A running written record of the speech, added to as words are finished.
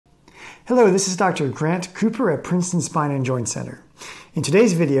Hello, this is Dr. Grant Cooper at Princeton Spine and Joint Center. In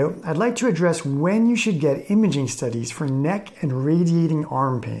today's video, I'd like to address when you should get imaging studies for neck and radiating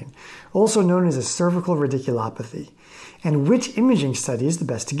arm pain, also known as a cervical radiculopathy, and which imaging study is the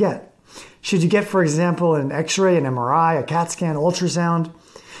best to get. Should you get, for example, an X-ray, an MRI, a CAT scan, ultrasound?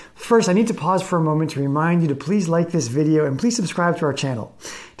 First, I need to pause for a moment to remind you to please like this video and please subscribe to our channel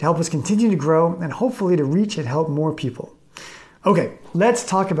to help us continue to grow and hopefully to reach and help more people. Okay, let's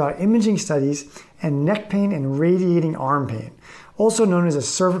talk about imaging studies and neck pain and radiating arm pain, also known as a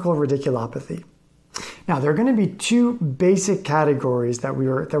cervical radiculopathy. Now, there are going to be two basic categories that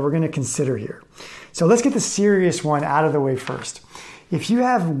we're going to consider here. So let's get the serious one out of the way first. If you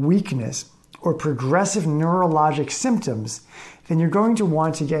have weakness or progressive neurologic symptoms, then you're going to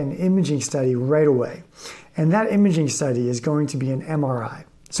want to get an imaging study right away. And that imaging study is going to be an MRI.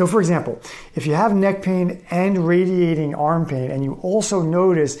 So for example, if you have neck pain and radiating arm pain, and you also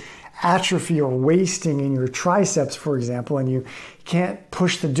notice atrophy or wasting in your triceps, for example, and you can't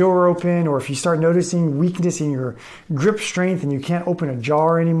push the door open, or if you start noticing weakness in your grip strength and you can't open a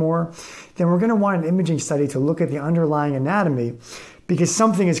jar anymore, then we're going to want an imaging study to look at the underlying anatomy, because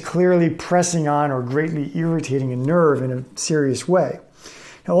something is clearly pressing on or greatly irritating a nerve in a serious way.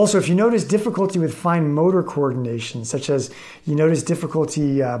 Now also, if you notice difficulty with fine motor coordination, such as you notice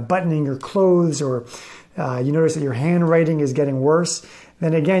difficulty buttoning your clothes, or you notice that your handwriting is getting worse,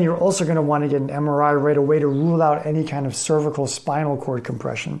 then again, you're also going to want to get an MRI right away to rule out any kind of cervical spinal cord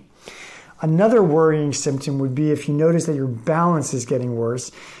compression. Another worrying symptom would be if you notice that your balance is getting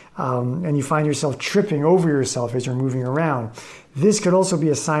worse and you find yourself tripping over yourself as you're moving around. This could also be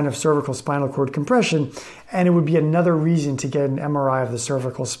a sign of cervical spinal cord compression, and it would be another reason to get an MRI of the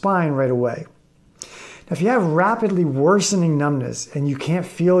cervical spine right away. Now, if you have rapidly worsening numbness and you can't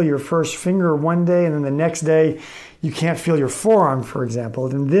feel your first finger one day and then the next day you can't feel your forearm, for example,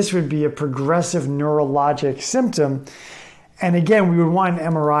 then this would be a progressive neurologic symptom. And again, we would want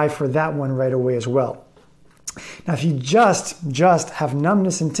an MRI for that one right away as well. Now, if you just have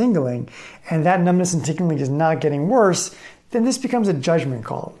numbness and tingling, and that numbness and tingling is not getting worse, then this becomes a judgment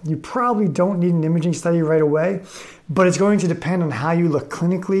call. You probably don't need an imaging study right away, but it's going to depend on how you look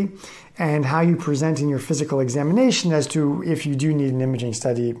clinically and how you present in your physical examination as to if you do need an imaging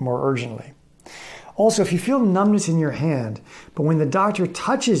study more urgently. Also, if you feel numbness in your hand, but when the doctor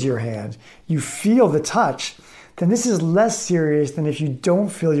touches your hand, you feel the touch, then this is less serious than if you don't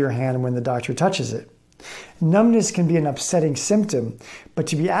feel your hand when the doctor touches it. Numbness can be an upsetting symptom, but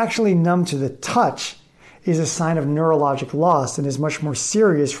to be actually numb to the touch is a sign of neurologic loss and is much more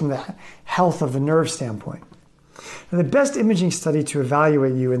serious from the health of the nerve standpoint. Now, the best imaging study to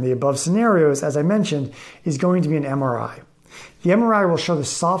evaluate you in the above scenarios, as I mentioned, is going to be an MRI. The MRI will show the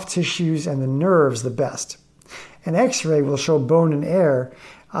soft tissues and the nerves the best. An X-ray will show bone and air,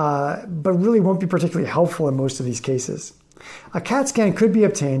 but really won't be particularly helpful in most of these cases. A CAT scan could be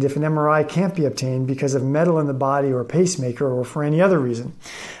obtained if an MRI can't be obtained because of metal in the body or a pacemaker or for any other reason.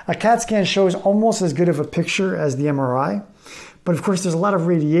 A CAT scan shows almost as good of a picture as the MRI, but of course there's a lot of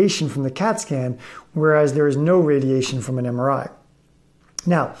radiation from the CAT scan, whereas there is no radiation from an MRI.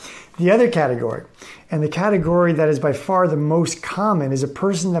 Now, the other category, and the category that is by far the most common, is a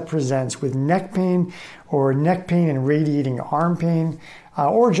person that presents with neck pain and radiating arm pain,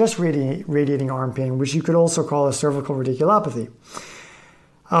 or just radiating arm pain, which you could also call a cervical radiculopathy.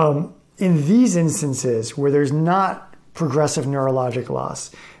 In these instances where there's not progressive neurologic loss,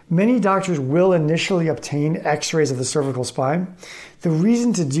 many doctors will initially obtain X-rays of the cervical spine. The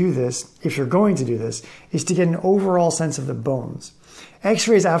reason to do this, if you're going to do this, is to get an overall sense of the bones.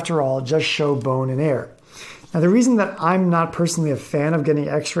 X-rays, after all, just show bone and air. Now, the reason that I'm not personally a fan of getting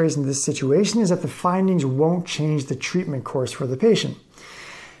X-rays in this situation is that the findings won't change the treatment course for the patient.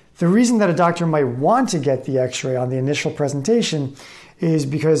 The reason that a doctor might want to get the X-ray on the initial presentation is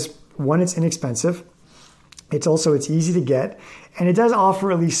because, one, it's inexpensive, it's easy to get, and it does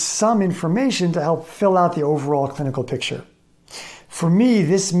offer at least some information to help fill out the overall clinical picture. For me,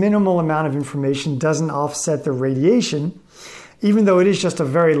 this minimal amount of information doesn't offset the radiation. Even though it is just a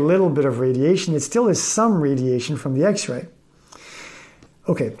very little bit of radiation, it still is some radiation from the X-ray.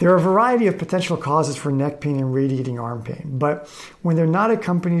 Okay, there are a variety of potential causes for neck pain and radiating arm pain, but when they're not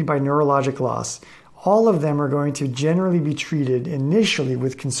accompanied by neurologic loss, all of them are going to generally be treated initially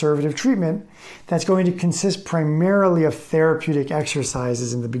with conservative treatment that's going to consist primarily of therapeutic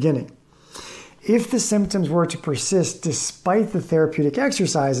exercises in the beginning. If the symptoms were to persist despite the therapeutic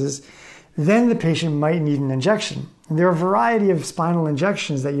exercises, then the patient might need an injection. And there are a variety of spinal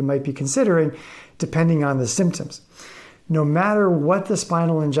injections that you might be considering depending on the symptoms. No matter what the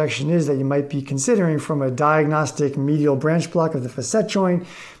spinal injection is that you might be considering, from a diagnostic medial branch block of the facet joint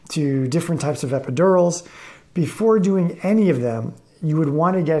to different types of epidurals. Before doing any of them, you would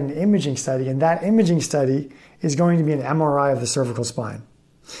want to get an imaging study, and that imaging study is going to be an MRI of the cervical spine.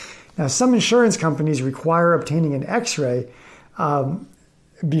 Now, some insurance companies require obtaining an X-ray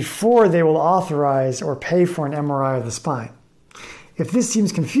before they will authorize or pay for an MRI of the spine. If this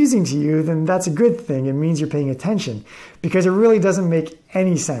seems confusing to you, then that's a good thing. It means you're paying attention, because it really doesn't make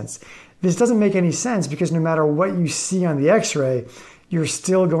any sense. This doesn't make any sense because no matter what you see on the X-ray, you're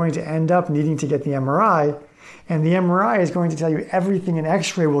still going to end up needing to get the MRI, and the MRI is going to tell you everything an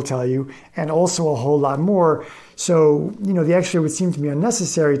X-ray will tell you, and also a whole lot more. So, the X-ray would seem to be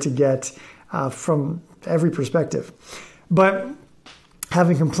unnecessary to get from every perspective. But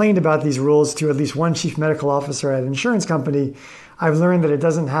having complained about these rules to at least one chief medical officer at an insurance company, I've learned that it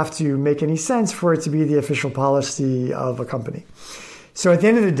doesn't have to make any sense for it to be the official policy of a company. So at the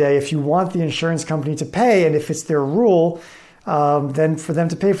end of the day, if you want the insurance company to pay, and if it's their rule, then for them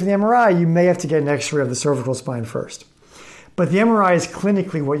to pay for the MRI, you may have to get an X-ray of the cervical spine first. But the MRI is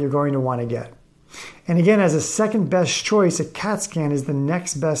clinically what you're going to want to get. And again, as a second best choice, a CAT scan is the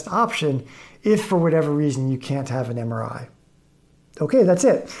next best option if for whatever reason you can't have an MRI. Okay, that's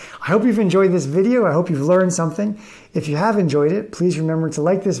it. I hope you've enjoyed this video. I hope you've learned something. If you have enjoyed it, please remember to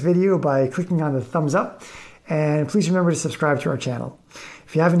like this video by clicking on the thumbs up. And please remember to subscribe to our channel.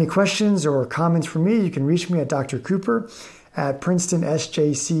 If you have any questions or comments for me, you can reach me at Dr. Cooper at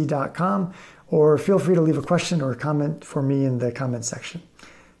princetonsjc.com, or feel free to leave a question or a comment for me in the comment section.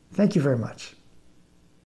 Thank you very much.